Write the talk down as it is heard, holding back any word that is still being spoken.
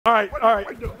All right.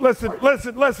 Listen. He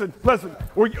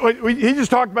just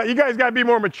talked about, you guys got to be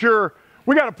more mature.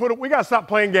 We got to stop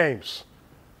playing games.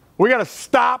 We got to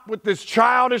stop with this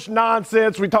childish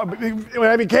nonsense. When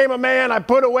I became a man, I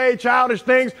put away childish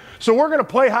things. So we're going to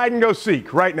play hide and go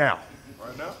seek right now.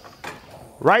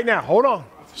 Right now. Hold on.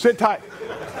 Sit tight.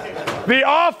 The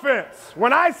offense.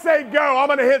 When I say go, I'm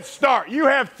going to hit start. You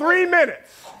have 3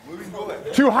 minutes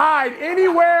to hide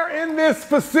anywhere in this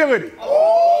facility.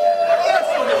 All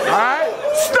right?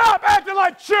 Stop acting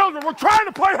like children. We're trying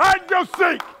to play hide and go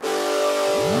seek.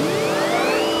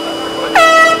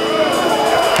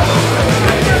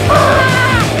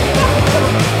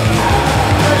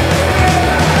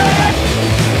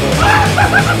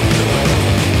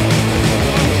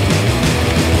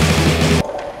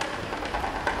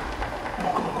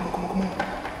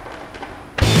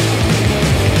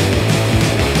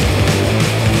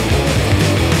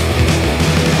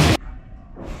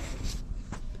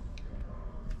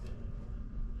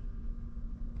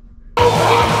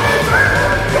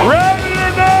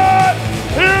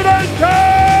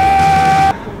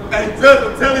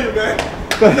 I'm telling you, man.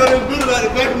 You know them good out the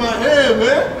back of my head,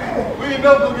 man. We ain't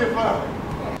never gonna get fouled.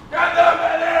 Got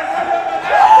them in there!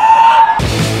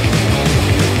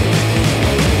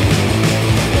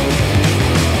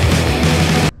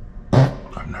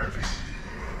 I'm nervous.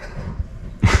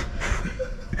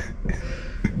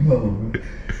 No, man.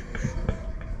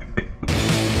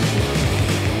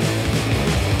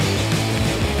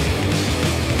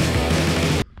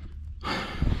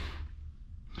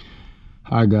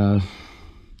 Hi guys,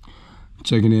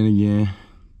 checking in again.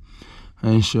 I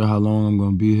ain't sure how long I'm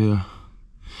gonna be here.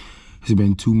 It's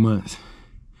been 2 months,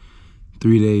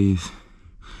 3 days,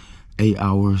 8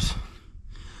 hours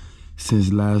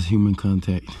since last human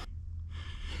contact.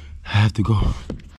 I have to go.